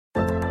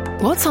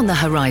What's on the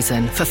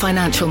horizon for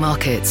financial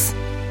markets?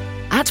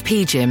 At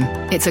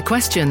PGIM, it's a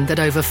question that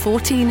over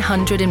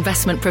 1,400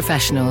 investment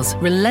professionals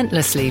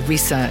relentlessly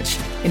research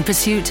in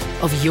pursuit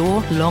of your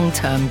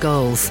long-term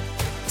goals.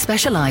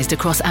 Specialised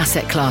across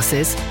asset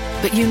classes,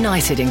 but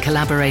united in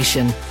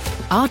collaboration,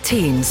 our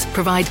teams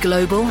provide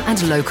global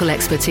and local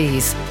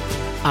expertise.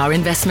 Our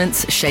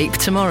investments shape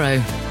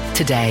tomorrow,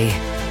 today.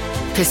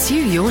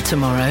 Pursue your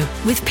tomorrow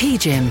with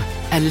PGIM,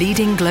 a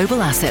leading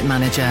global asset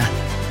manager.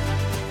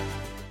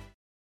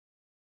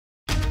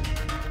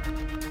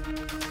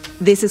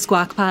 This is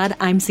Squawk Pod.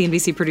 I'm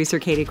CNBC producer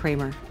Katie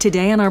Kramer.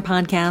 Today on our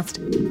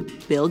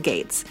podcast, Bill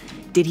Gates.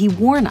 Did he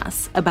warn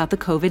us about the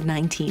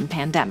COVID-19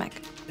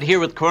 pandemic? Here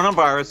with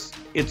coronavirus,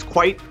 it's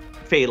quite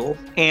fatal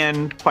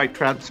and quite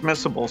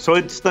transmissible. So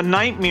it's the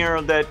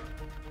nightmare that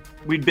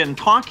we've been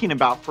talking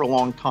about for a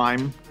long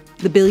time.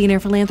 The billionaire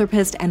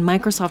philanthropist and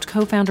Microsoft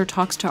co-founder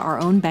talks to our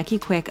own Becky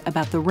Quick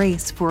about the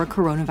race for a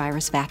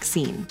coronavirus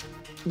vaccine.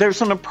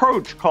 There's an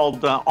approach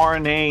called the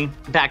RNA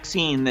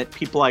vaccine that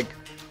people like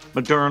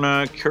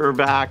Moderna,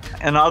 CureVac,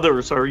 and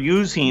others are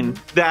using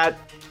that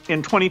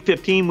in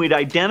 2015 we'd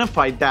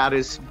identified that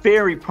as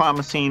very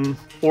promising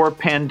for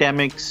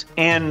pandemics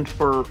and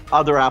for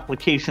other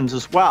applications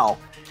as well.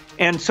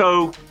 And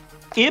so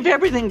if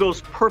everything goes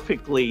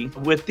perfectly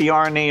with the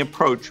RNA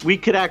approach, we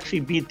could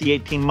actually beat the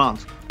 18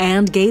 months.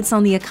 And Gates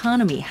on the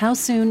economy. How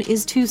soon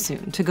is too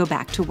soon to go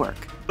back to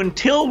work?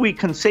 Until we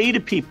can say to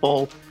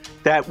people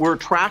that we're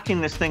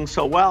tracking this thing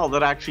so well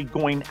that actually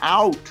going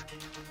out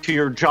to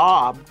your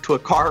job, to a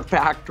car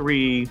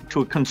factory,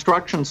 to a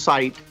construction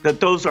site, that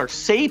those are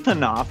safe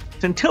enough.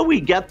 Until we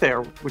get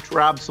there, which we're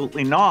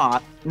absolutely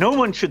not, no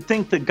one should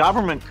think the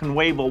government can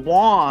wave a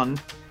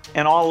wand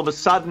and all of a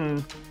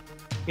sudden,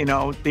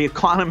 the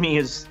economy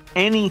is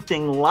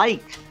anything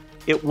like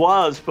it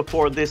was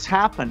before this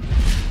happened.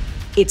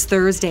 It's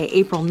Thursday,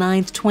 April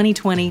 9th,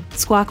 2020.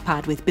 Squawk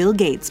Pod with Bill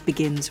Gates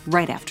begins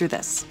right after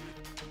this.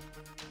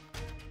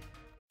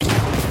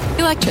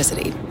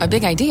 Electricity, a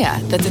big idea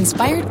that's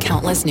inspired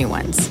countless new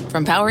ones.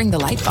 From powering the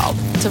light bulb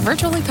to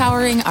virtually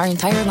powering our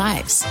entire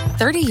lives.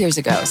 30 years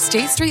ago,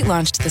 State Street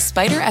launched the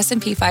SPDR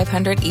S&P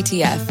 500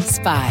 ETF,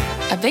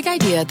 SPY. A big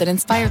idea that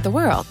inspired the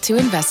world to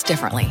invest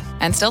differently.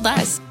 And still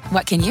does.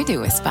 What can you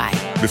do with SPY?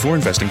 Before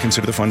investing,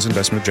 consider the fund's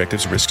investment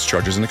objectives, risks,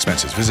 charges, and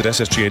expenses. Visit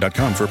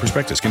ssga.com for a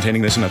prospectus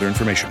containing this and other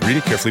information. Read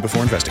it carefully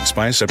before investing.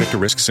 SPY is subject to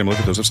risks similar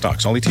to those of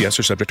stocks. All ETFs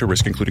are subject to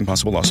risk, including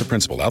possible loss of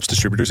principal. Alps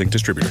Distributors, Inc.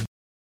 Distributor.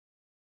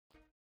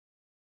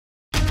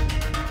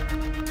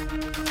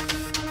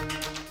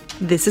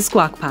 This is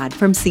Squawk Pod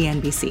from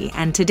CNBC,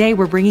 and today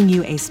we're bringing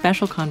you a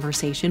special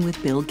conversation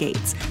with Bill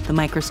Gates, the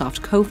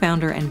Microsoft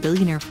co-founder and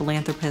billionaire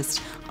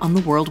philanthropist, on the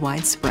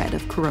worldwide spread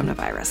of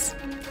coronavirus.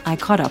 I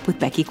caught up with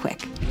Becky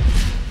Quick.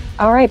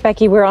 All right,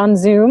 Becky, we're on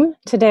Zoom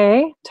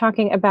today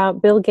talking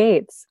about Bill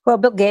Gates. Well,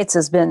 Bill Gates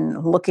has been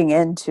looking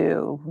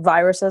into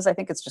viruses. I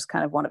think it's just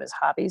kind of one of his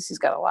hobbies. He's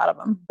got a lot of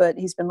them, but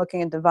he's been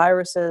looking into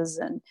viruses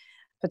and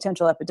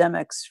potential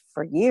epidemics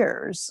for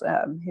years.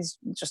 He's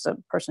just a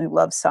person who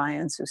loves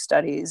science, who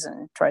studies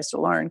and tries to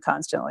learn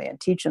constantly and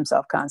teach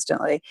himself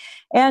constantly.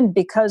 And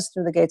because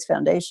through the Gates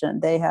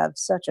Foundation, they have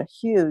such a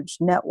huge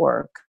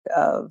network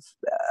of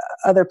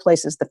other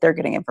places that they're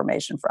getting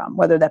information from,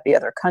 whether that be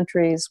other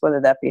countries, whether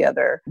that be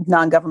other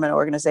non-government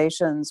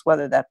organizations,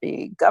 whether that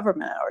be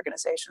government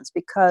organizations,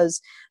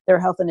 because their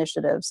health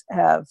initiatives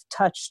have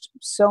touched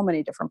so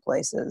many different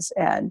places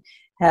and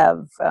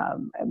have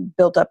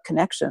built up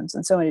connections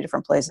in so many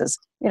different places.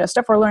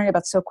 Stuff we're learning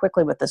about so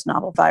quickly with this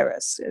novel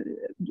virus.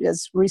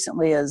 As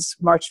recently as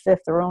March 5th,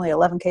 there were only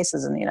 11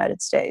 cases in the United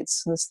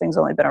States. This thing's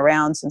only been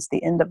around since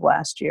the end of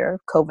last year,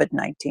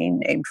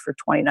 COVID-19, named for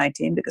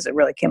 2019 because it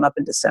really came up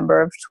in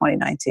December of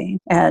 2019.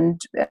 And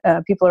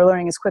people are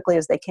learning as quickly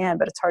as they can,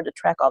 but it's hard to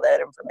track all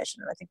that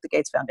information. And I think the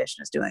Gates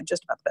Foundation is doing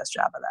just about the best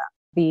job of that.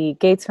 The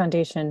Gates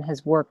Foundation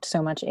has worked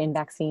so much in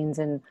vaccines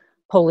and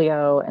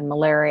polio and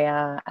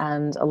malaria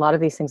and a lot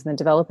of these things in the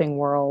developing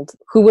world.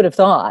 Who would have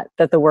thought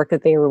that the work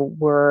that they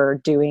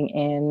were doing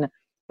in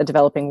the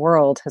developing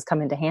world has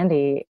come into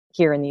handy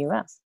here in the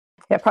U.S.?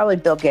 Yeah, probably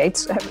Bill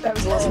Gates. I was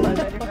a little surprised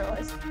I didn't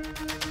realize.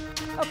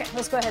 Okay,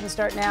 let's go ahead and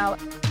start now.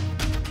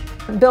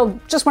 Bill,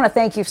 just want to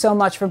thank you so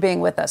much for being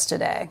with us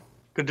today.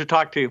 Good to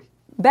talk to you.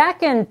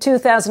 Back in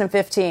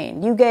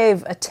 2015, you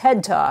gave a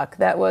TED Talk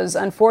that was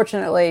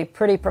unfortunately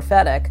pretty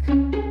prophetic.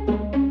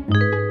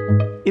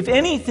 If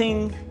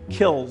anything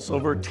kills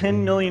over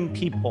 10 million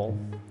people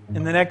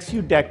in the next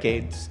few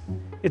decades,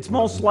 it's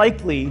most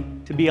likely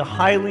to be a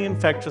highly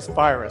infectious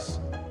virus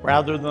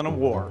rather than a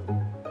war.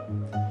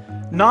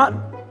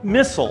 Not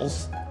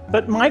missiles,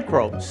 but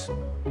microbes.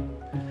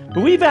 But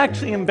we've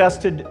actually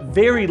invested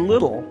very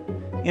little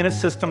in a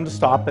system to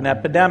stop an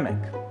epidemic.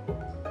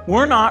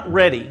 We're not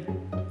ready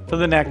for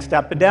the next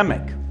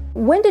epidemic.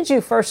 When did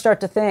you first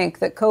start to think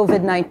that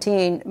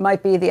COVID-19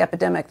 might be the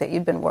epidemic that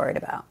you've been worried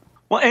about?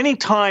 Well,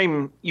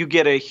 anytime you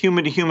get a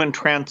human-to-human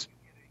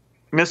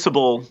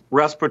transmissible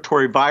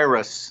respiratory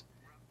virus,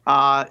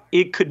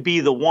 it could be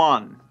the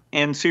one.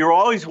 And so you're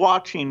always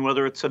watching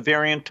whether it's a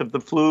variant of the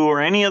flu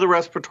or any other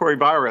respiratory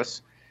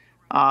virus,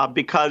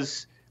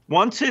 because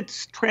once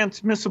it's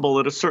transmissible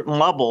at a certain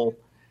level,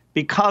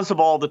 because of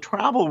all the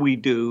travel we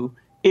do,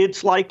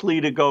 it's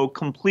likely to go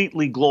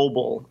completely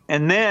global.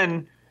 And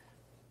then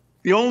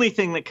the only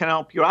thing that can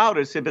help you out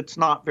is if it's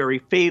not very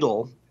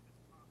fatal.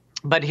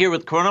 But here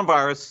with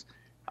coronavirus,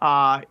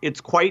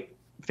 it's quite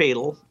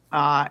fatal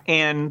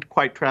and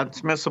quite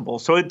transmissible.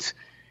 So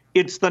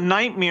it's the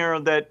nightmare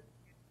that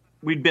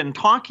we've been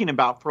talking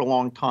about for a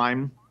long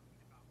time.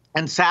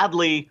 And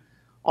sadly,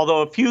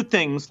 although a few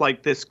things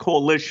like this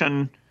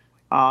coalition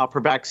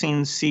for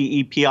vaccines,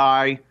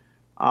 CEPI,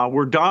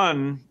 were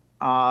done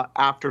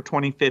after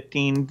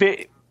 2015,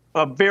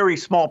 a very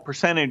small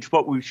percentage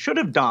what we should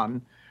have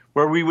done,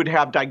 where we would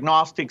have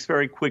diagnostics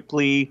very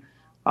quickly,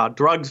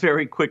 drugs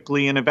very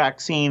quickly, and a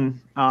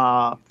vaccine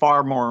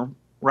far more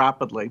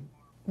rapidly.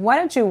 Why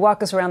don't you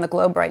walk us around the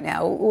globe right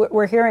now?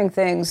 We're hearing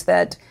things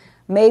that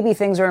maybe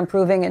things are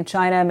improving in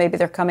China, maybe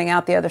they're coming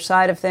out the other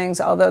side of things,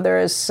 although there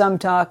is some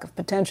talk of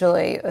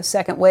potentially a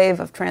second wave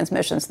of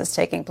transmissions that's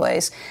taking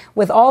place.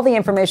 With all the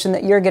information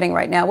that you're getting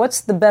right now,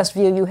 what's the best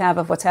view you have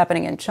of what's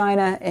happening in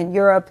China, in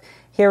Europe,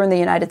 here in the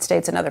United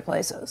States, and other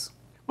places?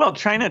 Well,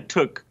 China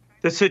took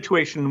the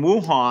situation in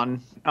Wuhan,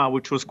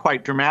 which was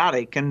quite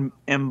dramatic,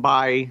 and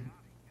by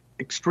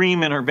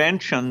extreme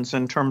interventions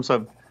in terms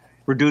of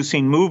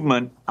reducing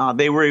movement,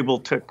 they were able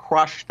to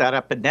crush that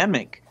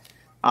epidemic.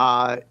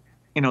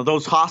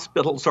 Those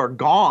hospitals are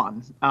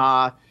gone.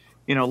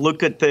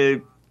 Look at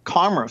the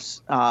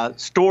commerce.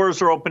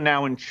 Stores are open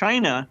now in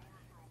China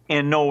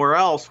and nowhere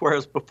else,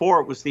 whereas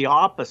before it was the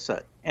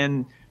opposite.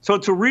 And so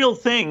it's a real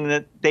thing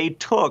that they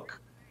took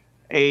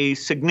a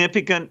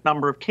significant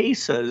number of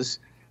cases,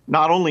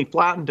 not only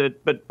flattened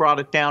it, but brought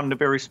it down to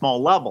very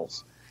small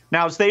levels.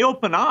 Now, as they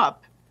open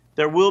up,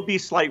 there will be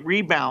slight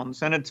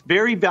rebounds, and it's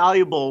very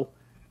valuable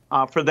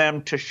for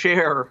them to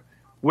share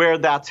where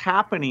that's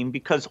happening,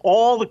 because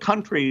all the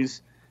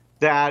countries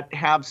that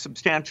have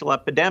substantial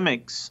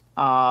epidemics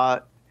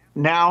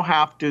now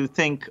have to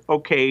think,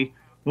 okay,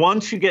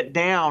 once you get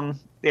down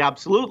the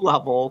absolute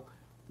level,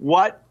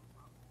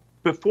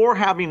 before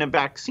having a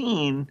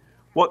vaccine,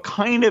 what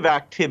kind of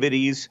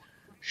activities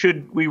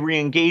should we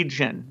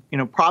re-engage in?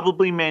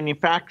 Probably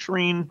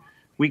manufacturing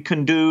we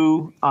can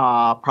do,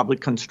 probably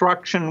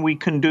construction we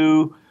can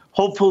do.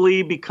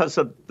 Hopefully, because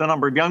of the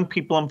number of young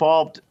people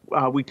involved,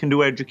 we can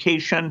do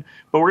education.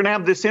 But we're going to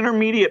have this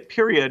intermediate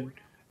period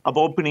of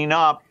opening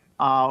up,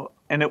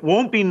 and it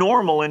won't be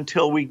normal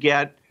until we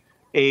get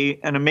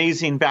an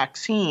amazing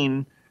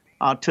vaccine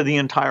to the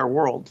entire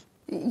world.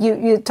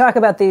 You talk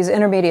about these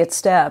intermediate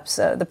steps.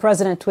 The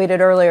president tweeted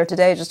earlier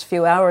today, just a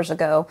few hours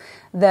ago,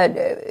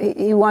 that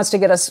he wants to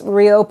get us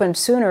reopened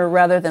sooner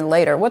rather than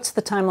later. What's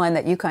the timeline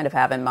that you kind of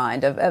have in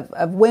mind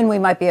of when we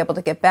might be able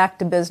to get back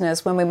to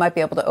business, when we might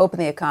be able to open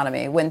the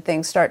economy, when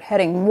things start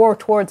heading more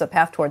towards a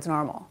path towards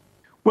normal?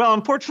 Well,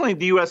 unfortunately,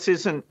 the U.S.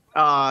 isn't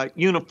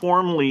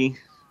uniformly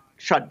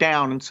shut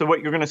down. And so what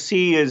you're going to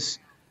see is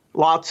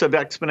lots of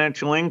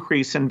exponential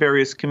increase in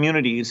various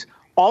communities.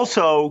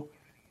 Also,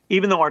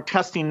 even though our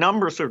testing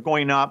numbers are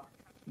going up,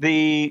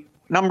 the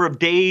number of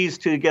days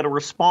to get a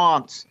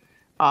response,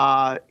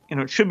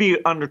 it should be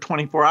under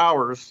 24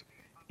 hours.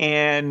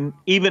 And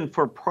even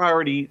for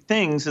priority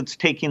things, it's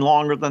taking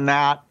longer than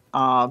that.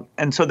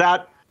 And so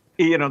that,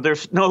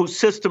 there's no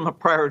system of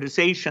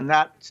prioritization.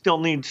 That still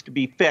needs to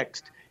be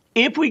fixed.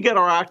 If we get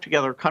our act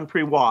together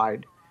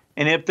countrywide,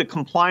 and if the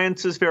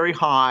compliance is very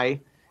high,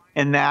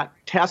 and that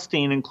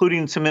testing,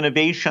 including some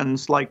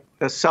innovations like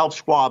the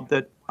self-swab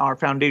that our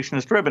foundation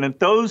has driven, if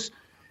those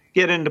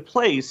get into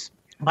place,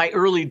 by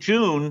early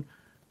June,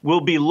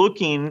 we'll be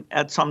looking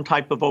at some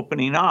type of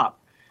opening up.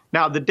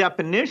 Now, the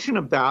definition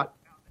of that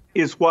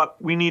is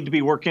what we need to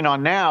be working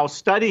on now,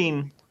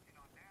 studying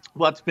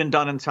what's been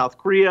done in South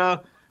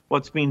Korea,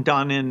 what's being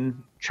done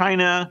in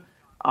China,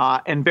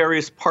 and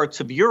various parts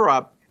of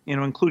Europe,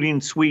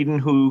 including Sweden,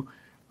 who,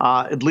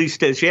 at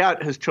least as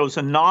yet, has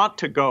chosen not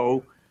to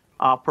go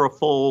for a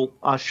full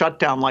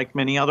shutdown like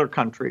many other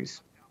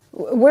countries.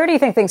 Where do you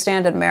think things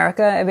stand in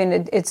America? I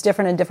mean, it's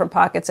different in different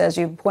pockets, as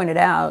you pointed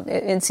out.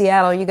 In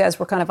Seattle, you guys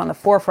were kind of on the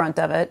forefront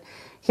of it.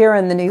 Here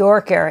in the New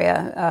York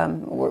area,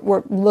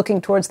 we're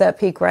looking towards that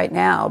peak right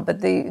now.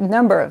 But the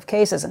number of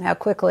cases and how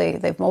quickly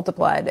they've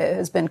multiplied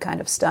has been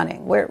kind of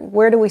stunning.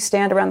 Where do we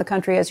stand around the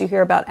country as you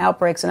hear about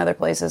outbreaks in other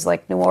places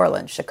like New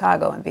Orleans,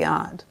 Chicago, and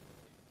beyond?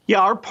 Yeah,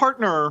 our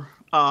partner,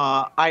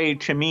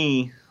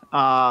 IHME,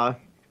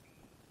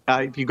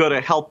 if you go to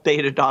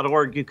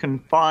healthdata.org, you can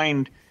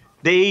find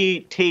they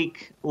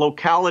take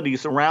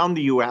localities around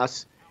the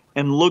U.S.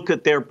 and look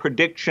at their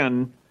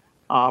prediction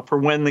for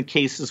when the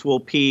cases will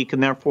peak,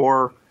 and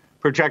therefore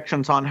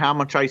projections on how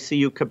much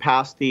ICU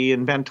capacity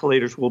and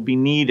ventilators will be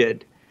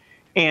needed.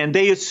 And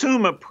they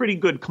assume a pretty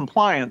good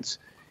compliance.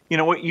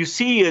 What you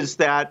see is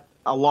that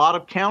a lot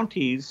of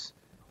counties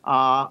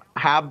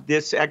have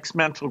this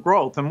exponential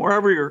growth. And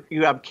wherever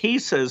you have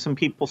cases and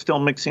people still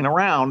mixing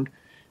around,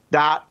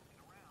 that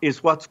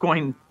is what's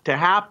going to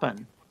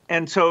happen.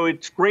 And so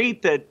it's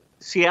great that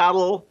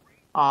Seattle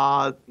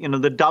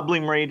The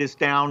doubling rate is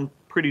down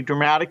pretty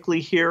dramatically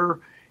here.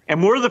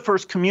 And we're the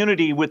first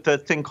community with the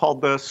thing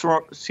called the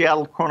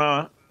Seattle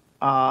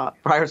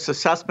Coronavirus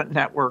Assessment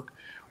Network.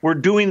 We're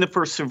doing the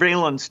first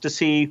surveillance to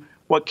see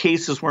what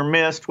cases were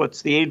missed,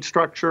 what's the age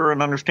structure,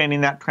 and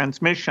understanding that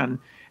transmission.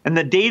 And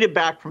the data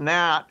back from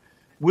that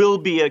will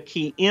be a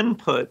key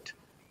input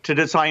to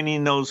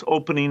designing those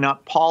opening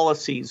up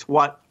policies,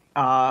 what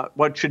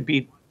should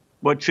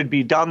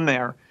be done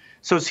there.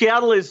 So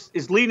Seattle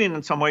is leading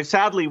in some ways.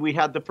 Sadly, we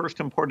had the first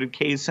imported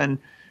case, and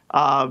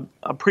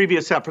a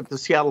previous effort, the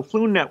Seattle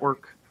Flu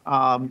Network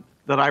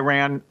that I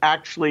ran,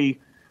 actually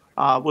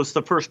was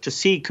the first to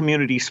see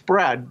community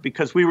spread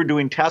because we were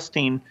doing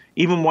testing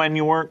even when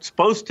you weren't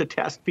supposed to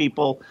test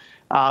people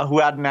who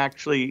hadn't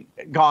actually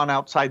gone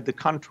outside the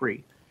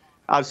country.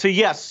 So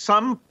yes,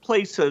 some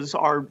places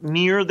are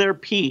near their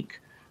peak,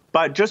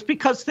 but just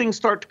because things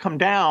start to come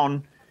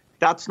down,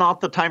 that's not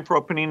the time for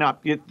opening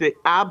up. The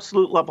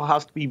absolute level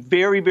has to be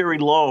very, very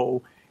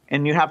low,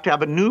 and you have to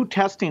have a new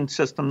testing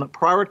system that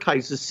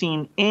prioritizes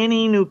seeing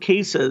any new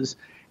cases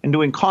and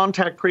doing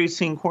contact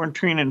tracing,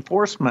 quarantine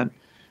enforcement.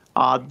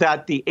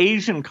 That the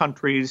Asian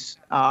countries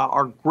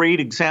are great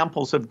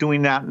examples of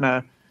doing that in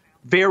a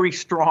very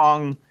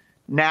strong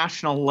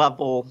national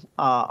level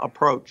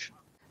approach.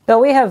 Bill,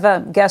 we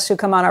have guests who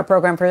come on our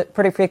program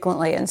pretty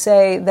frequently and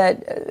say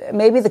that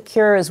maybe the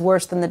cure is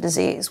worse than the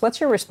disease. What's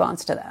your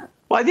response to that?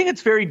 Well, I think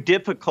it's very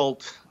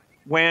difficult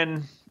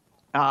when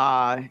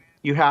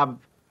you have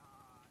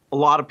a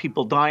lot of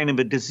people dying of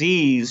a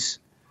disease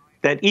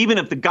that even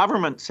if the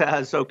government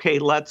says, okay,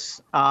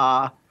 let's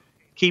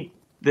keep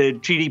the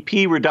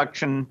GDP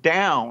reduction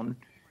down,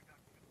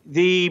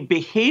 the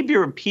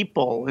behavior of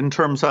people in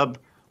terms of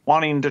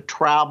wanting to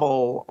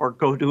travel or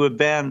go to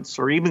events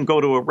or even go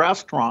to a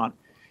restaurant,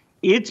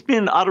 it's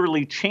been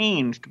utterly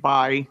changed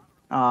by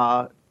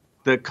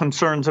the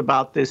concerns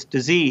about this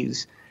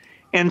disease.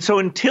 And so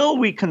until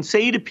we can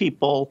say to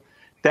people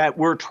that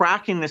we're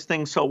tracking this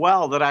thing so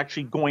well that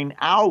actually going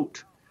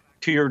out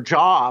to your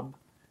job,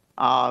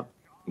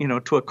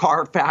 to a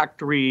car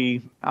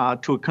factory,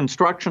 to a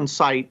construction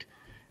site,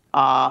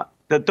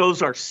 that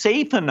those are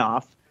safe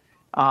enough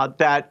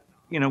that,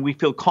 we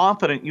feel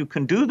confident you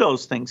can do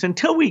those things.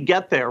 Until we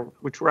get there,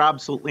 which we're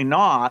absolutely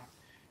not,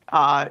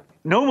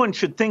 no one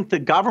should think the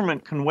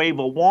government can wave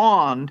a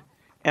wand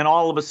and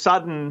all of a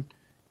sudden,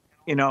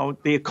 the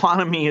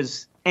economy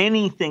is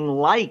anything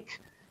like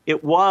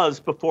it was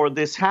before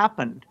this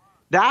happened.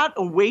 That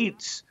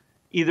awaits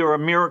either a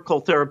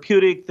miracle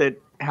therapeutic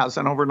that has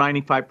an over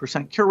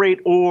 95% cure rate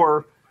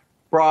or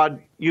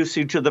broad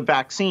usage of the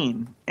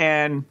vaccine.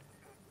 And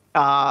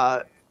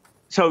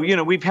so,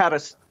 we've had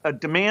a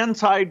demand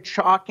side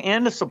shock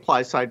and a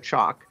supply side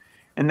shock.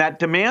 And that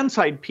demand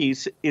side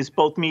piece is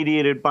both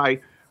mediated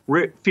by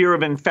fear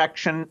of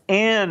infection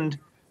and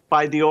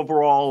by the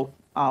overall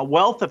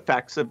wealth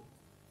effects of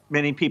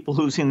many people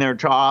losing their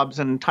jobs,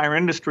 and entire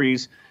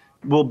industries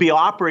will be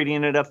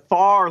operating at a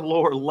far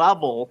lower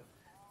level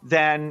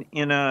than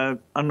in a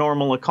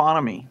normal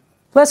economy.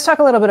 Let's talk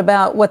a little bit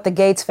about what the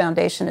Gates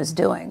Foundation is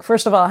doing.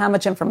 First of all, how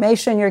much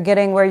information you're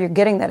getting, where you're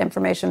getting that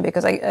information,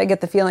 because I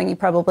get the feeling you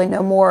probably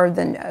know more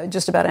than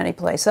just about any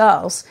place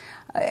else.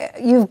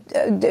 You've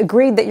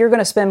agreed that you're going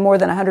to spend more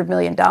than $100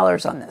 million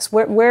on this.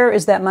 Where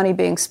is that money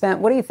being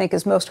spent? What do you think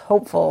is most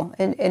hopeful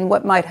in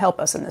what might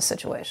help us in this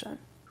situation?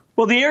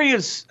 Well, the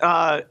areas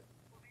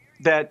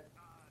that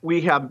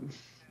we have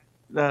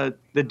the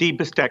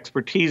deepest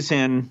expertise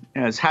in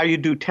is how you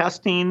do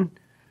testing,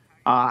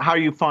 how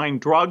you find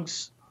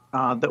drugs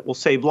that will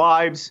save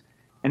lives,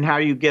 and how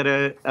you get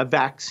a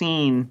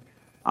vaccine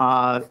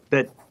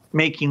that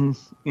making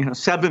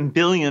 7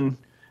 billion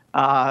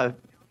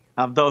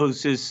of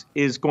those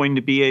is going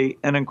to be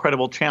an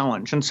incredible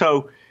challenge. And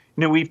so,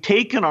 we've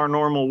taken our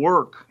normal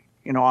work,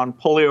 on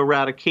polio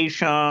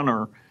eradication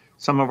or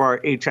some of our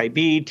HIV,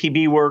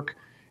 TB work,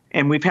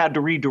 and we've had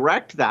to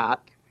redirect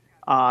that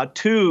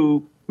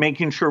to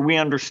making sure we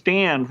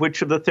understand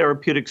which of the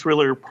therapeutics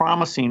really are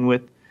promising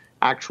with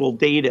actual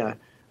data,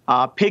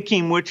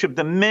 picking which of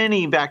the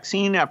many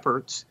vaccine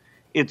efforts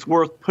it's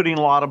worth putting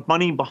a lot of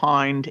money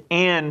behind,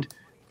 and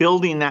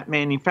building that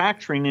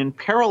manufacturing in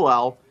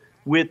parallel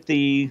with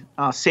the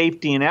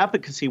safety and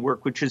efficacy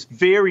work, which is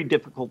very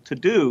difficult to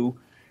do.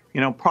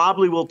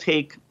 Probably will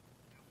take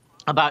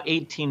about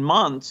 18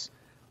 months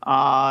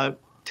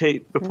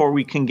before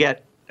we can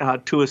get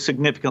to a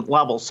significant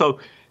level. So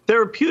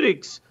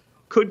therapeutics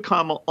could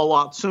come a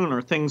lot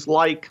sooner. Things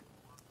like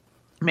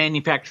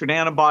manufactured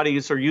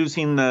antibodies or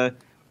using the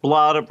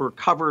blood of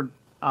recovered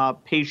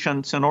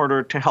patients in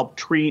order to help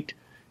treat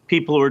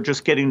people who are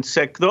just getting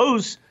sick.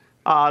 Those,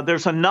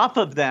 there's enough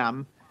of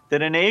them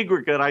that in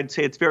aggregate, I'd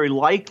say it's very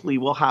likely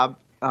we'll have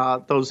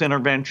those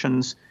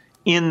interventions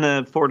in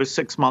the 4 to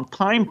 6 month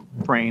time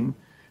frame.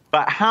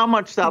 But how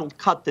much that'll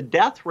cut the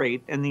death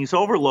rate in these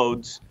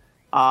overloads,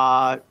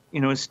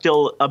 is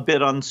still a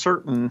bit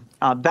uncertain.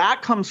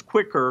 That comes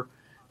quicker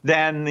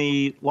than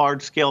the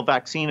large-scale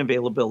vaccine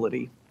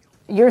availability.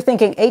 you're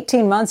thinking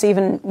 18 months,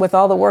 even with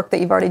all the work that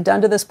you've already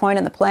done to this point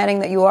and the planning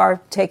that you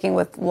are taking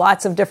with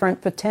lots of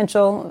different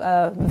potential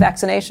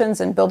vaccinations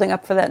and building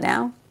up for that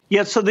now?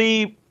 Yeah, so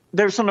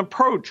there's an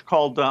approach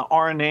called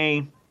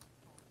RNA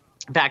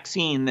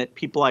vaccine that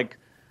people like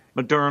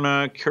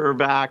Moderna,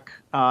 CureVac,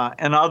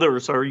 and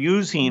others are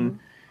using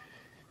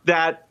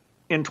that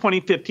in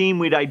 2015,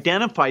 we'd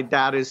identified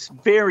that as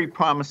very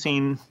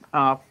promising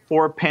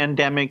for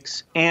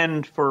pandemics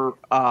and for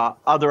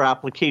other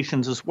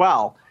applications as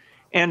well.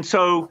 And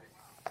so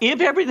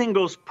if everything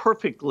goes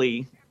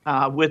perfectly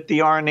with the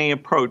RNA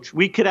approach,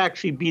 we could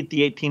actually beat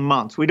the 18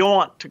 months. We don't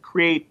want to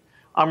create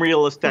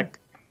unrealistic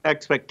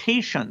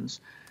expectations.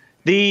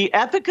 The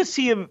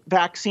efficacy of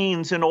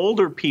vaccines in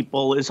older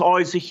people is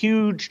always a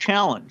huge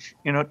challenge.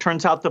 It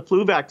turns out the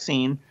flu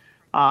vaccine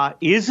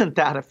isn't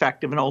that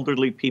effective in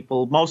elderly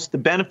people. Most of the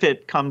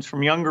benefit comes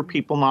from younger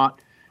people not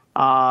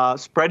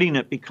spreading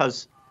it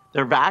because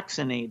they're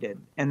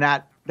vaccinated, and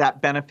that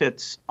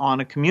benefits on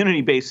a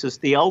community basis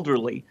the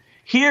elderly.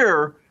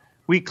 Here,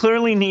 we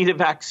clearly need a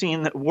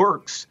vaccine that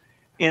works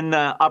in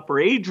the upper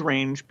age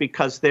range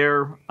because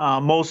they're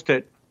most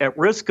at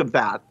risk of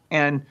that.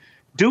 And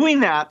doing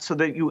that so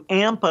that you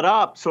amp it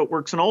up so it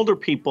works in older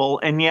people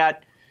and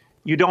yet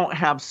you don't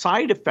have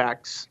side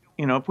effects.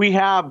 If we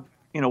have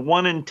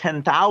 1 in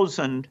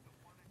 10,000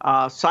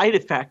 side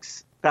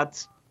effects,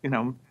 that's,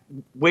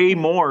 way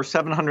more,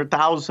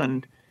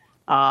 700,000,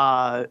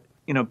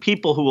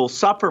 people who will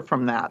suffer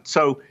from that.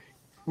 So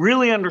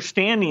really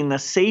understanding the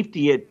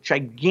safety at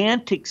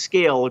gigantic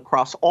scale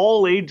across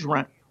all age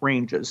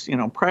ranges,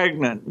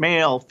 pregnant,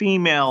 male,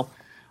 female,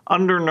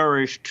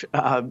 undernourished,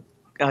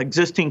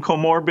 existing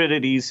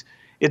comorbidities,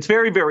 it's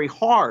very, very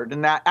hard.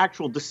 And that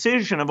actual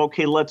decision of,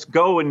 okay, let's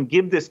go and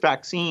give this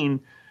vaccine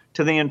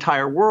to the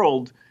entire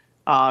world,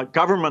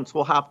 governments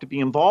will have to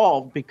be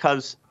involved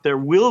because there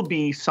will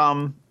be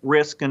some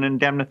risk and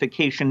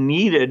indemnification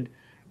needed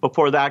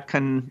before that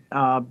can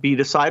be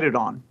decided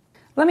on.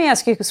 Let me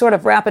ask you sort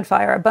of rapid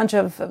fire, a bunch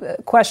of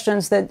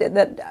questions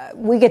that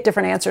we get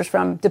different answers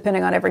from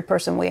depending on every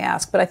person we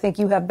ask, but I think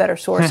you have better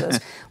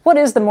sources. What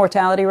is the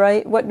mortality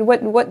rate?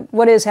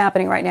 What is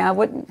happening right now?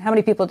 How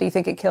many people do you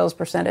think it kills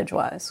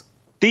percentage-wise?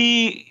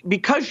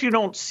 Because you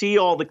don't see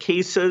all the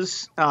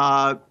cases,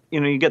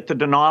 you get the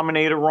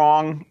denominator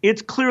wrong.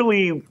 It's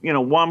clearly,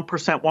 1%,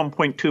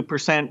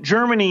 1.2%.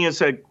 Germany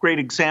is a great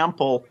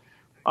example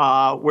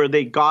where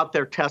they got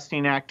their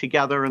testing act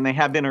together and they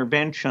have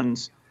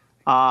interventions.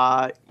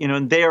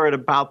 And they're at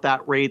about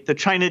that rate. The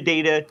China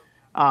data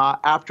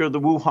after the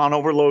Wuhan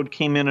overload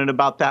came in at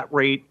about that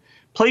rate.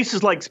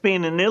 Places like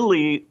Spain and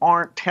Italy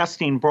aren't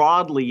testing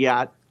broadly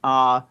yet.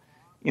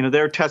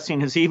 Their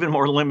testing is even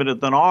more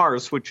limited than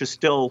ours, which is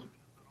still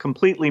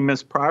completely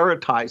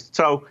misprioritized.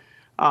 So,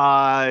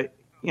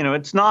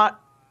 it's not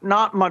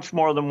much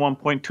more than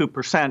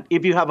 1.2%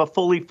 if you have a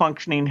fully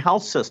functioning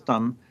health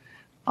system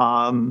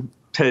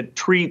to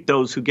treat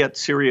those who get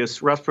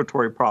serious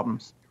respiratory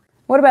problems.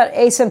 What about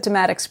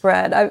asymptomatic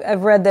spread?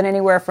 I've read that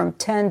anywhere from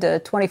 10 to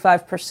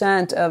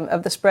 25%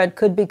 of the spread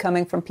could be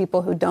coming from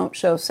people who don't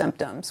show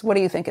symptoms. What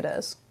do you think it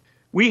is?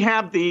 We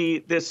have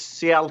this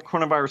Seattle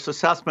Coronavirus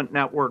Assessment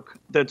Network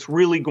that's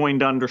really going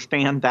to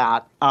understand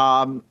that.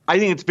 I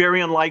think it's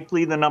very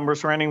unlikely the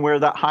numbers are anywhere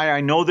that high.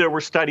 I know there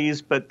were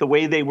studies, but the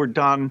way they were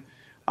done,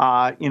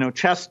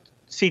 chest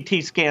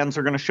CT scans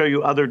are going to show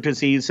you other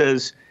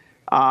diseases.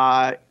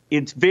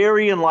 It's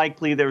very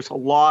unlikely there's a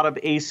lot of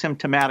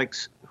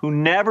asymptomatics who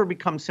never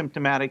become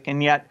symptomatic,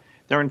 and yet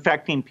they're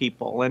infecting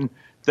people. And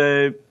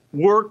the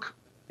work,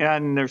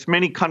 and there's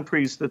many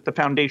countries that the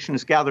foundation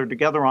has gathered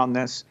together on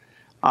this,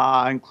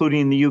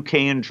 including the UK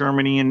and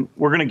Germany, and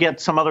we're going to get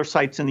some other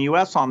sites in the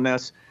US on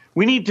this.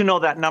 We need to know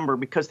that number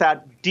because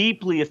that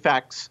deeply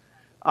affects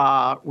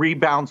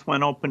rebounds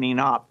when opening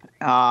up.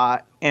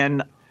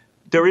 And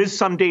there is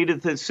some data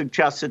that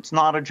suggests it's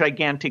not a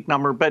gigantic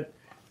number, but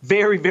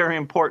very, very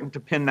important to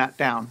pin that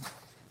down.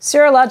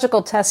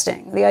 Serological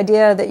testing, the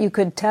idea that you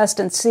could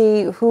test and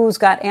see who's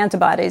got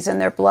antibodies in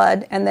their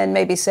blood and then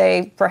maybe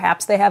say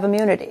perhaps they have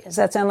immunity. Does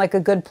that sound like a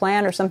good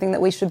plan or something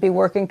that we should be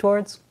working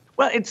towards?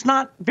 Well, it's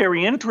not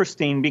very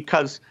interesting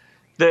because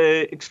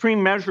the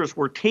extreme measures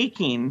we're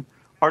taking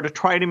are to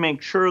try to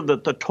make sure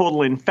that the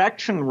total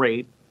infection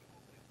rate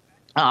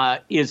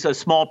is a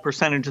small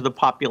percentage of the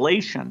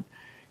population.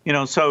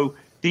 So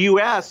the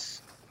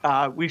U.S.,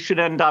 we should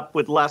end up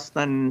with less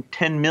than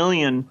 10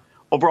 million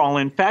overall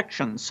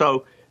infections.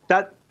 So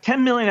that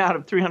 10 million out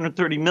of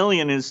 330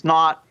 million is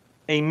not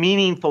a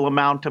meaningful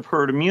amount of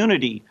herd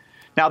immunity.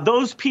 Now,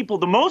 those people,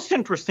 the most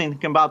interesting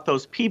thing about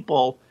those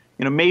people,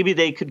 maybe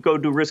they could go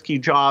do risky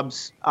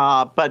jobs,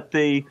 but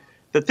the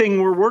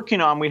thing we're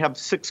working on, we have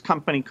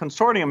 6-company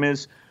consortium,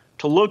 is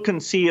to look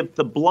and see if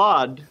the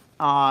blood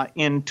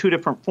in 2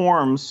 different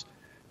forms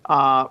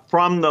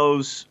from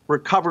those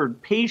recovered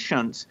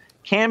patients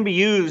can be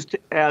used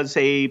as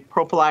a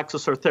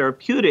prophylaxis or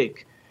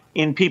therapeutic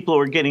in people who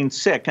are getting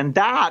sick. And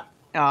that,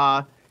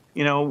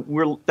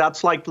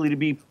 that's likely to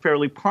be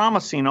fairly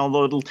promising,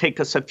 although it'll take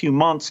us a few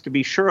months to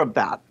be sure of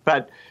that.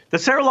 But the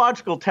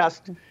serological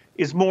test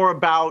is more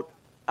about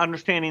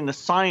understanding the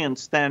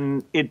science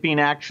than it being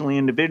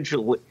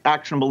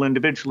actionable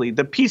individually.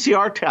 The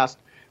PCR test,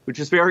 which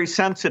is very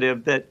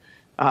sensitive, that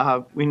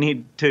we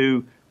need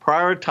to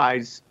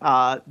prioritize,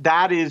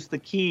 that is the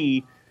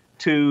key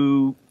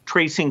to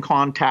tracing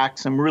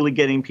contacts and really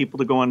getting people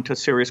to go into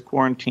serious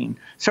quarantine.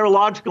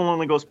 Serological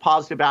only goes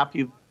positive after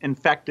you've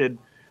infected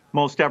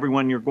most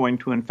everyone you're going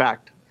to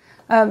infect.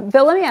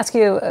 Bill, let me ask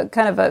you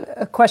kind of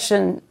a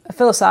question, a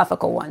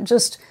philosophical one.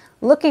 Just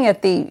looking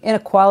at the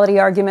inequality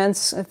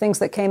arguments, things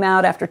that came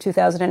out after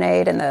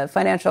 2008 and the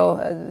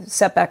financial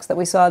setbacks that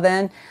we saw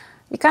then,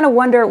 you kind of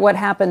wonder what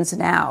happens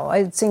now.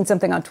 I'd seen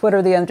something on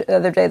Twitter the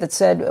other day that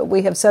said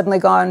we have suddenly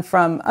gone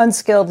from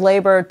unskilled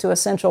labor to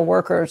essential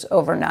workers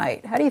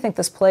overnight. How do you think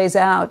this plays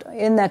out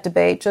in that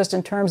debate, just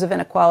in terms of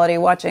inequality,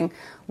 watching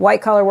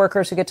white-collar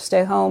workers who get to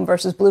stay home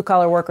versus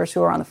blue-collar workers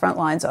who are on the front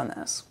lines on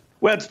this?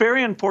 Well, it's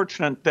very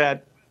unfortunate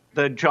that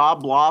the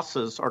job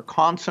losses are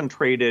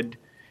concentrated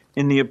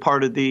in the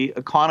part of the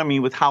economy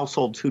with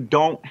households who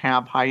don't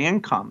have high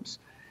incomes.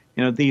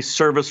 You know, these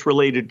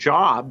service-related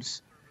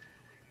jobs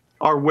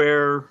are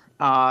where,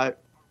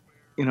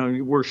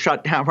 we're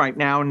shut down right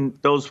now, and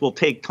those will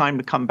take time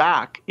to come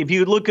back. If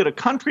you look at a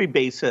country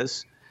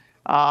basis,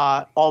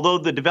 although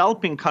the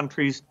developing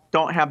countries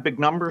don't have big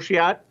numbers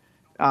yet,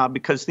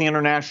 because the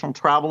international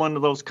travel into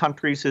those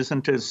countries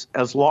isn't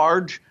as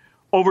large,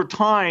 over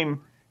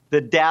time,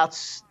 the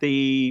deaths,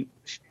 the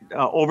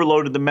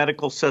overload of the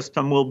medical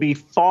system will be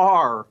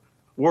far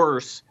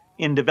worse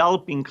in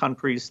developing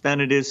countries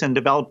than it is in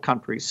developed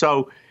countries.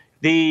 So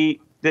the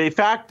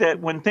fact that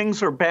when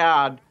things are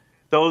bad,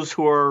 those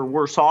who are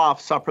worse off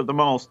suffer the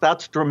most,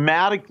 that's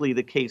dramatically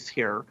the case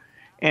here.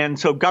 And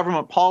so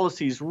government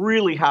policies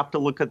really have to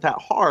look at that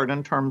hard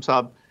in terms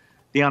of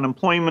the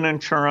unemployment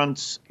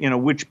insurance,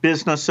 which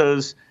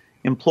businesses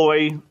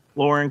employ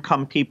lower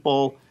income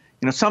people.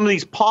 Some of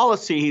these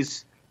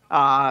policies,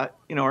 are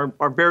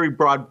very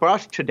broad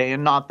brush today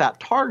and not that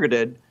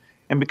targeted.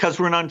 And because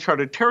we're in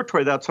uncharted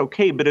territory, that's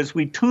okay. But as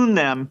we tune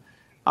them,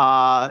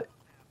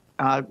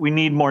 we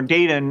need more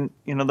data, and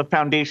the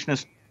foundation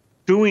is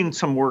doing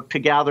some work to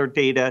gather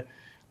data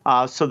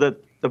so that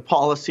the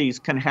policies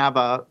can have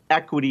a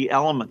equity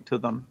element to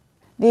them.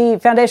 The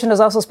foundation has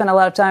also spent a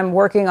lot of time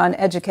working on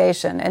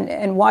education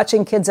and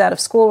watching kids out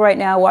of school right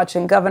now,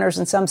 watching governors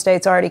in some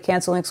states already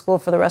canceling school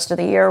for the rest of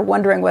the year,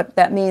 wondering what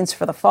that means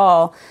for the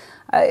fall.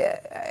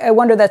 I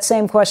wonder that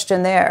same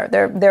question there.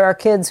 There are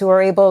kids who are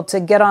able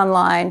to get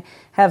online,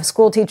 have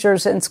school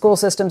teachers and school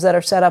systems that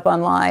are set up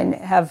online,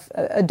 have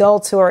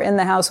adults who are in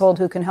the household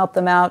who can help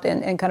them out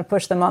and kind of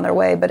push them on their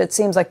way. But it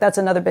seems like that's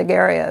another big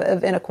area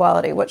of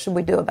inequality. What should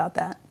we do about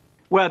that?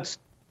 Well, it's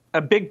a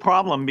big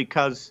problem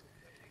because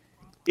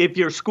if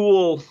your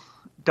school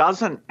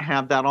doesn't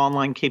have that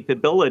online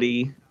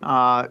capability,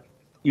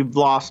 you've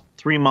lost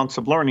 3 months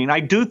of learning.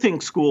 I do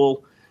think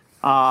school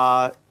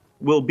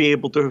will be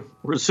able to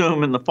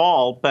resume in the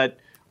fall, but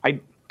I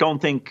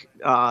don't think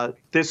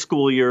this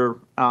school year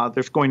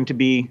there's going to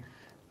be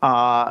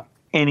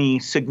any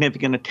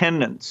significant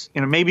attendance.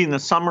 Maybe in the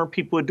summer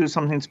people would do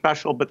something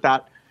special, but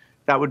that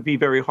would be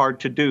very hard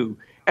to do.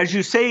 As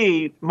you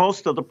say,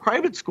 most of the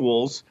private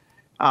schools,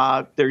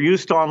 they're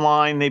used to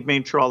online. They've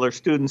made sure all their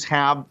students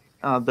have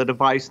the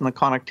device and the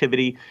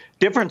connectivity.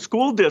 Different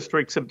school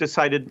districts have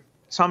decided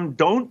some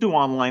don't do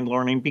online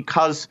learning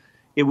because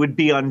it would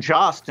be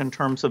unjust in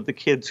terms of the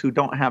kids who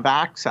don't have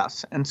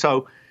access. And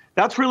so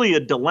that's really a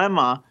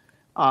dilemma.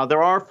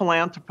 There are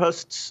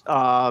philanthropists,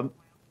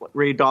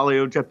 Ray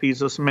Dalio, Jeff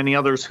Bezos, and many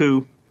others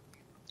who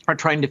are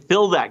trying to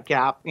fill that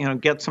gap,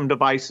 get some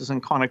devices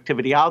and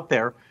connectivity out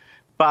there.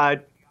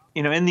 But,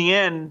 in the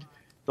end,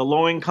 the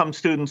low-income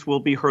students will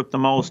be hurt the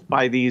most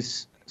by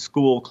these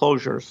school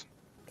closures.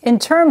 In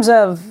terms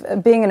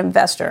of being an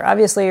investor,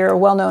 obviously you're a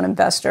well-known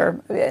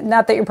investor.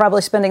 Not that you're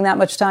probably spending that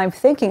much time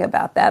thinking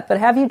about that, but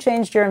have you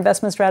changed your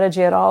investment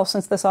strategy at all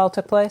since this all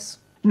took place?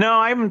 No,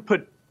 I haven't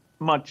put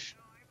much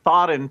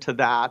thought into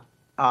that,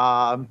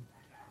 and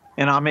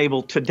I'm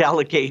able to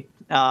delegate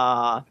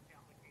a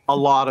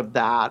lot of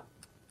that.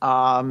 There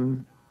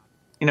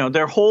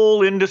are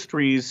whole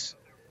industries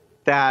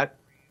that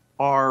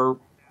are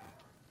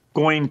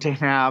going to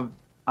have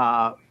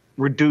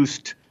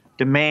reduced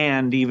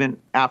demand even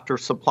after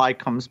supply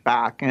comes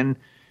back. And,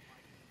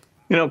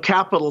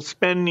 capital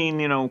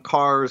spending,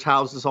 cars,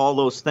 houses, all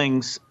those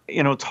things,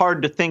 it's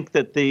hard to think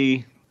that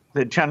the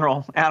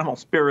general animal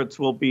spirits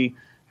will be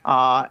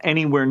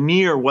anywhere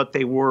near what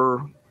they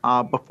were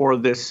before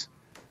this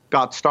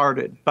got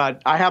started.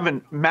 But I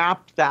haven't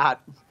mapped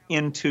that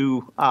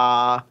into,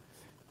 what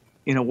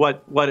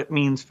it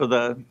means for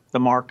the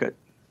market.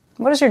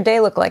 What does your day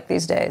look like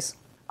these days?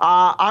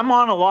 I'm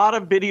on a lot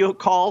of video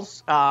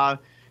calls.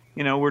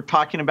 We're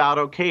talking about,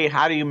 okay,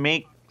 how do you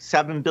make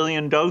 7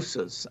 billion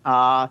doses?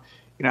 How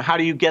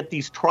do you get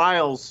these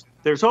trials?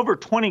 There's over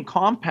 20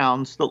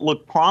 compounds that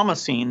look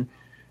promising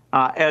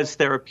as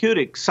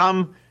therapeutics.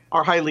 Some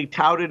are highly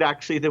touted,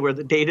 actually, where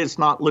the data is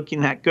not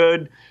looking that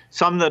good.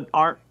 Some that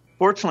aren't,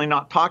 fortunately,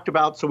 not talked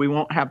about, so we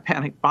won't have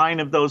panic buying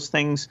of those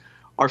things,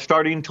 are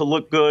starting to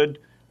look good.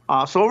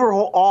 So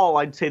overall,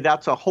 I'd say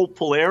that's a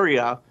hopeful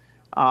area,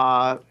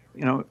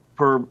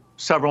 for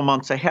several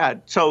months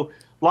ahead. So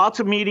lots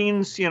of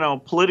meetings,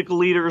 political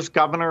leaders,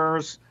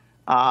 governors,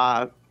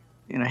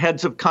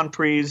 heads of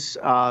countries.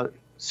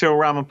 Cyril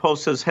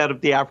Ramaphosa's head of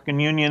the African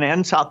Union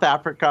and South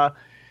Africa,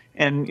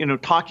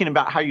 and talking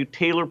about how you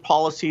tailor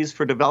policies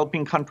for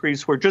developing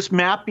countries. We're just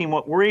mapping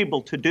what we're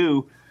able to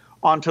do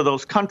onto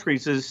those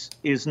countries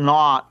is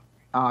not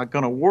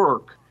going to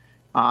work,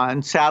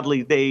 and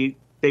sadly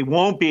they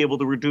won't be able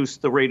to reduce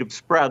the rate of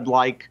spread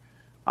like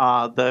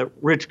the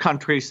rich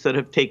countries that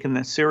have taken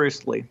this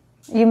seriously.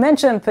 You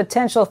mentioned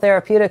potential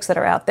therapeutics that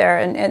are out there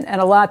and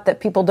a lot that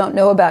people don't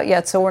know about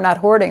yet, so we're not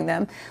hoarding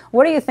them.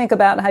 What do you think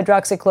about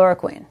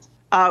hydroxychloroquine?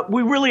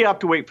 We really have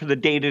to wait for the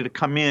data to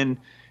come in.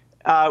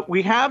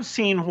 We have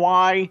seen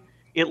why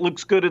it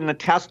looks good in the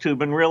test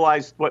tube and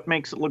realized what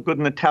makes it look good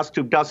in the test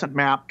tube doesn't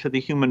map to the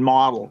human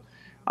model.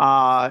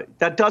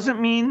 That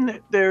doesn't mean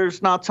that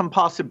there's not some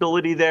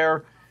possibility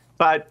there,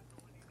 but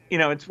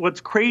it's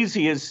what's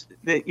crazy is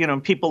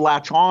that people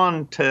latch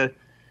on to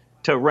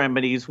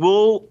remedies.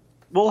 We'll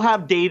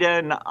have data,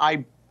 and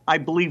I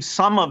believe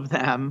some of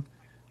them,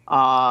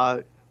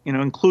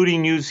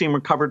 including using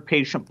recovered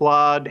patient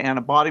blood,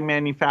 antibody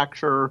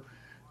manufacturer,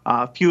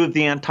 a few of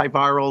the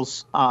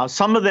antivirals.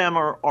 Some of them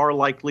are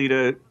likely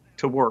to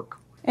work.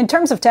 In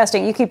terms of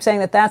testing, you keep saying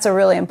that that's a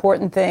really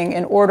important thing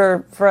in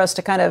order for us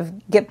to kind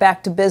of get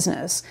back to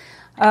business.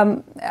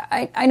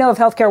 I know of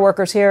healthcare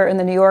workers here in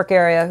the New York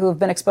area who have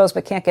been exposed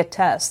but can't get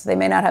tests. They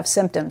may not have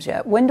symptoms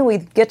yet. When do we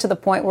get to the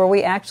point where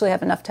we actually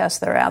have enough tests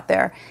that are out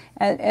there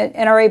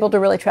and are able to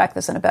really track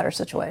this in a better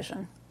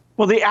situation?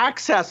 Well, the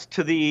access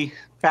to the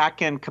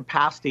back-end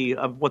capacity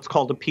of what's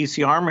called a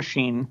PCR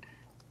machine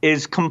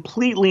is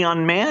completely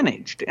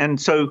unmanaged. And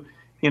so,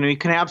 you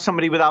can have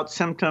somebody without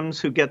symptoms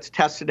who gets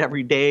tested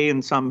every day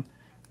in some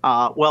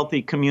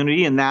wealthy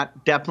community, and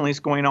that definitely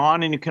is going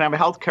on. And you can have a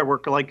healthcare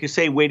worker, like you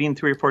say, waiting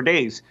 3 or 4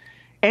 days.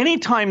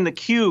 Anytime the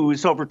queue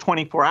is over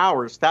 24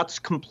 hours, that's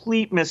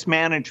complete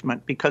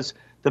mismanagement because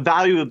the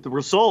value of the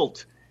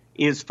result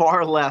is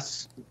far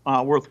less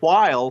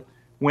worthwhile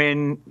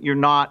when you're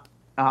not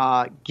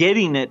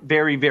getting it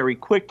very, very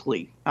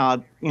quickly.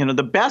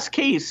 The best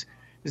case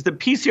is the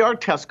PCR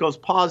test goes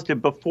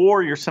positive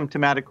before you're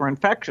symptomatic or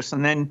infectious,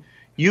 and then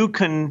you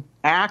can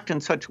act in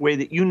such a way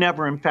that you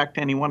never infect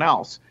anyone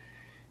else.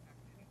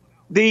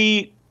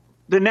 The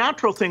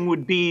natural thing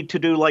would be to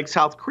do like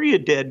South Korea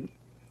did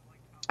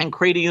and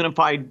create a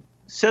unified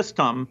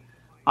system.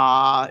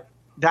 That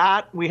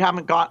we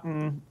haven't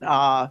gotten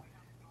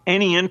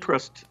any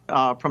interest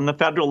from the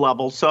federal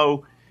level.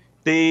 So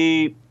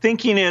the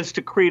thinking is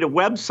to create a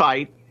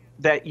website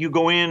that you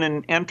go in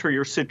and enter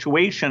your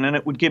situation, and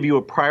it would give you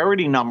a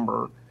priority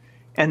number.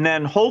 And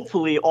then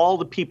hopefully all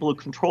the people who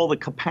control the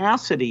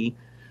capacity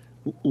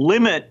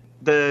limit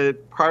the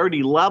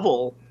priority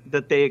level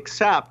that they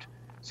accept.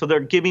 So they're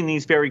giving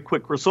these very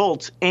quick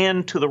results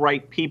and to the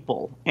right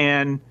people.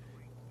 And,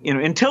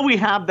 until we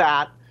have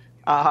that,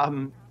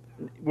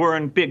 we're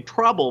in big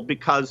trouble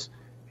because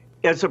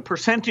as a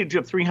percentage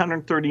of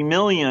 330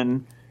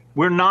 million,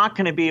 we're not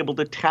going to be able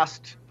to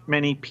test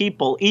many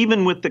people,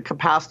 even with the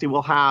capacity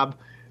we'll have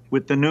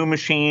with the new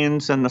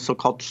machines and the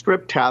so-called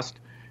strip test.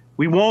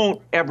 We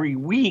won't every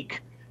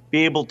week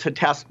be able to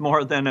test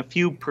more than a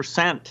few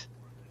percent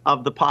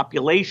of the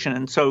population.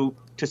 And so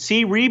to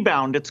see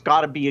rebound, it's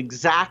got to be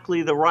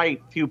exactly the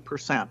right few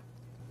percent.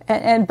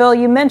 And Bill,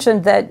 you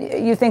mentioned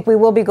that you think we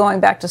will be going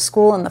back to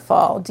school in the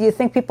fall. Do you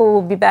think people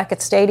will be back at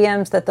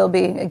stadiums, that they'll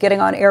be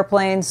getting on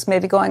airplanes,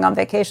 maybe going on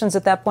vacations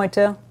at that point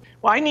too?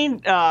 Well, I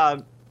need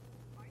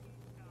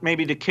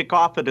maybe to kick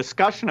off a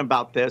discussion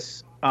about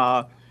this,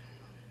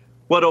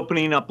 what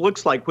opening up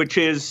looks like, which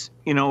is,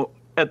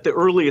 at the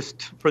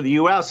earliest for the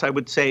U.S., I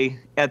would say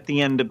at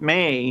the end of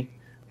May.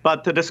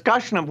 But the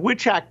discussion of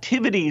which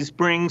activities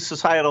bring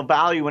societal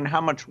value and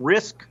how much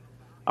risk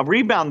of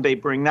rebound they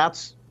bring,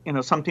 that's,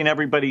 something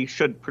everybody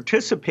should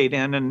participate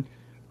in. And,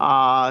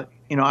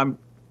 I'm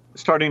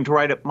starting to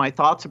write up my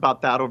thoughts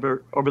about that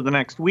over the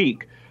next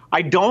week.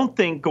 I don't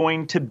think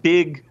going to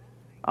big,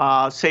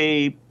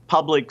 say,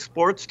 public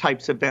sports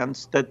types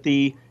events, that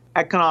the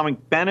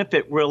economic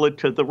benefit relative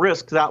to the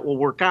risk, that will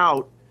work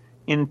out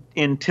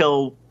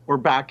until we're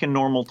back in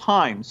normal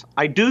times.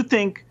 I do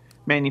think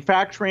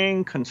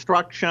manufacturing,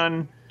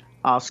 construction,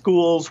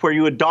 schools, where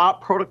you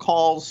adopt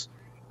protocols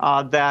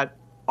that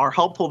are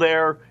helpful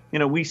there.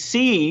 We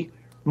see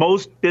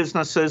most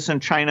businesses in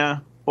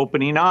China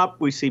opening up.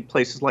 We see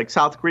places like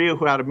South Korea,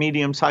 who had a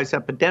medium-sized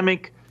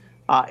epidemic,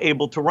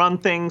 able to run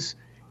things.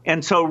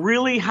 And so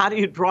really, how do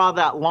you draw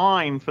that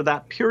line for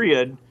that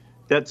period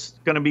that's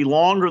going to be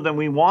longer than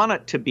we want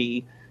it to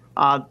be?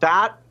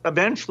 That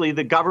eventually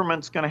the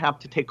government's going to have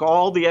to take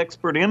all the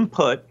expert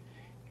input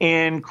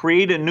and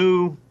create a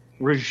new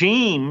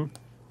regime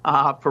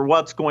for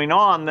what's going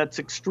on that's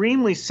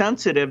extremely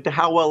sensitive to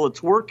how well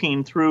it's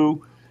working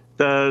through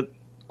the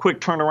quick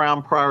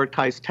turnaround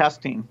prioritized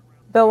testing.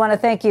 Bill, I want to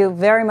thank you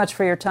very much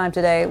for your time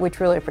today. We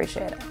truly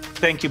appreciate it.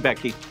 Thank you,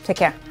 Becky. Take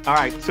care. All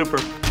right, super.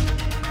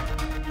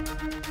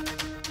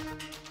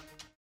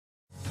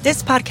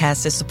 This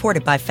podcast is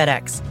supported by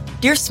FedEx.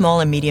 Dear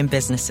small and medium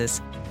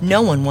businesses,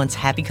 no one wants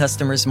happy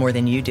customers more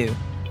than you do.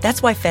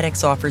 That's why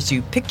FedEx offers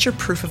you picture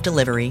proof of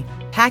delivery,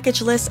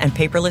 packageless and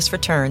paperless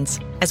returns,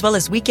 as well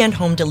as weekend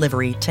home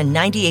delivery to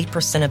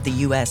 98% of the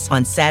U.S.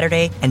 on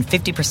Saturday and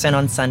 50%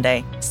 on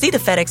Sunday. See the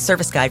FedEx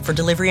service guide for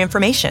delivery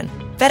information.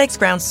 FedEx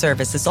Ground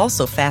service is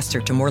also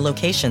faster to more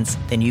locations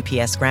than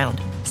UPS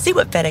Ground. See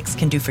what FedEx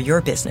can do for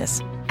your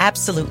business.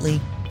 Absolutely,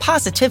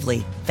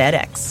 positively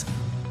FedEx.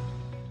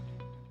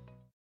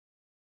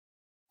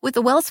 With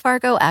the Wells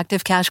Fargo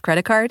Active Cash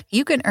Credit Card,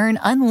 you can earn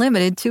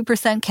unlimited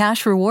 2%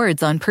 cash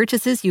rewards on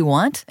purchases you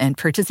want and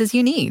purchases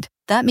you need.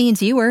 That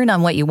means you earn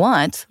on what you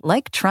want,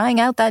 like trying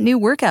out that new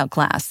workout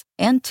class,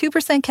 and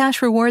 2%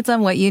 cash rewards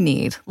on what you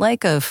need,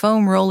 like a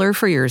foam roller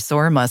for your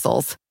sore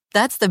muscles.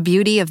 That's the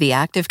beauty of the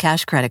Active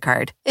Cash Credit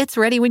Card. It's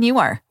ready when you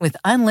are, with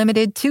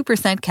unlimited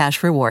 2%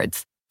 cash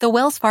rewards. The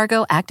Wells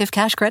Fargo Active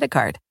Cash Credit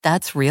Card.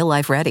 That's real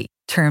life ready.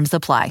 Terms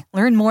apply.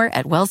 Learn more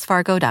at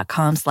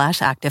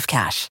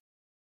wellsfargo.com/activecash.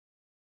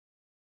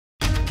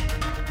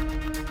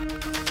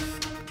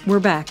 We're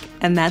back,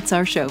 and that's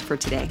our show for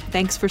today.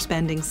 Thanks for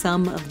spending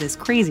some of this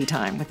crazy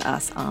time with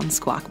us on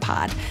Squawk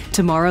Pod.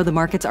 Tomorrow, the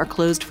markets are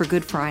closed for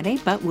Good Friday,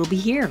 but we'll be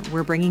here.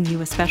 We're bringing you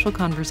a special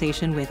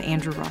conversation with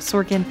Andrew Ross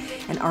Sorkin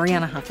and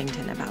Arianna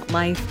Huffington about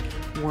life,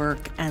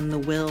 work, and the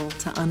will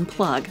to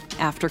unplug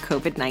after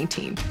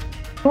COVID-19.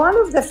 One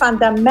of the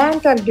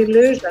fundamental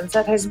delusions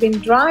that has been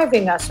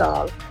driving us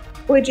all,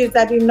 which is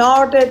that in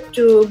order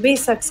to be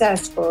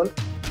successful,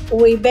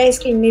 we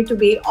basically need to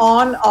be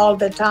on all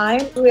the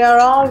time. We are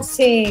all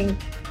seeing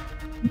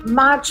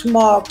much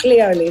more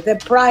clearly the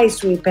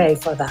price we pay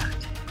for that.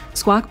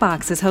 Squawk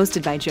Box is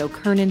hosted by Joe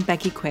Kernan,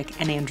 Becky Quick,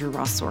 and Andrew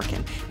Ross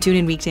Sorkin. Tune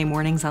in weekday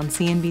mornings on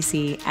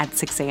CNBC at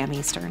 6 a.m.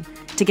 Eastern.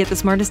 To get the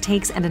smartest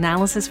takes and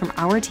analysis from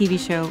our TV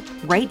show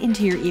right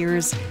into your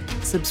ears,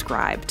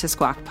 subscribe to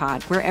Squawk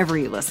Pod wherever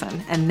you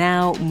listen. And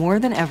now, more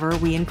than ever,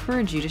 we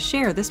encourage you to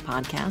share this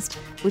podcast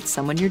with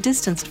someone you're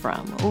distanced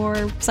from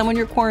or someone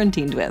you're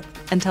quarantined with,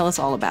 and tell us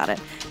all about it.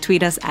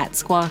 Tweet us at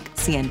Squawk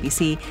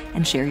CNBC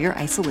and share your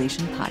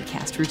isolation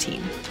podcast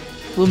routine.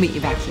 We'll meet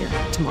you back here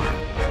tomorrow.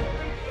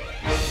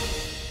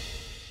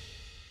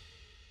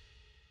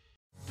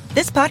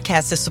 This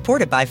podcast is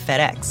supported by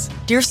FedEx.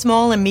 Dear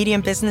small and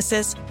medium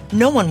businesses,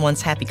 no one wants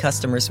happy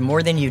customers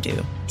more than you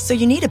do. So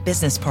you need a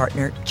business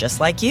partner just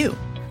like you.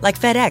 Like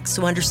FedEx,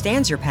 who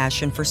understands your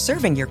passion for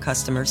serving your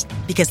customers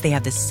because they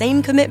have the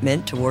same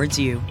commitment towards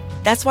you.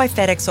 That's why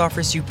FedEx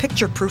offers you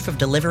picture proof of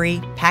delivery,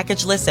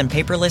 packageless and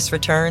paperless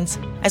returns,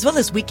 as well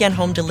as weekend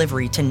home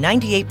delivery to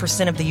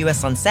 98% of the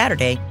U.S. on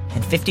Saturday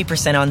and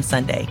 50% on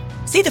Sunday.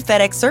 See the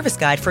FedEx service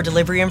guide for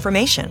delivery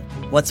information.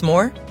 What's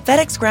more,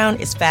 FedEx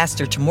Ground is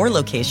faster to more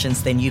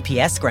locations than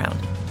UPS Ground.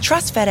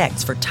 Trust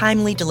FedEx for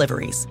timely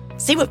deliveries.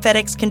 See what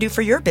FedEx can do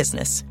for your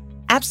business.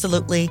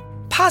 Absolutely,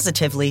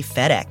 positively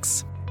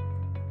FedEx.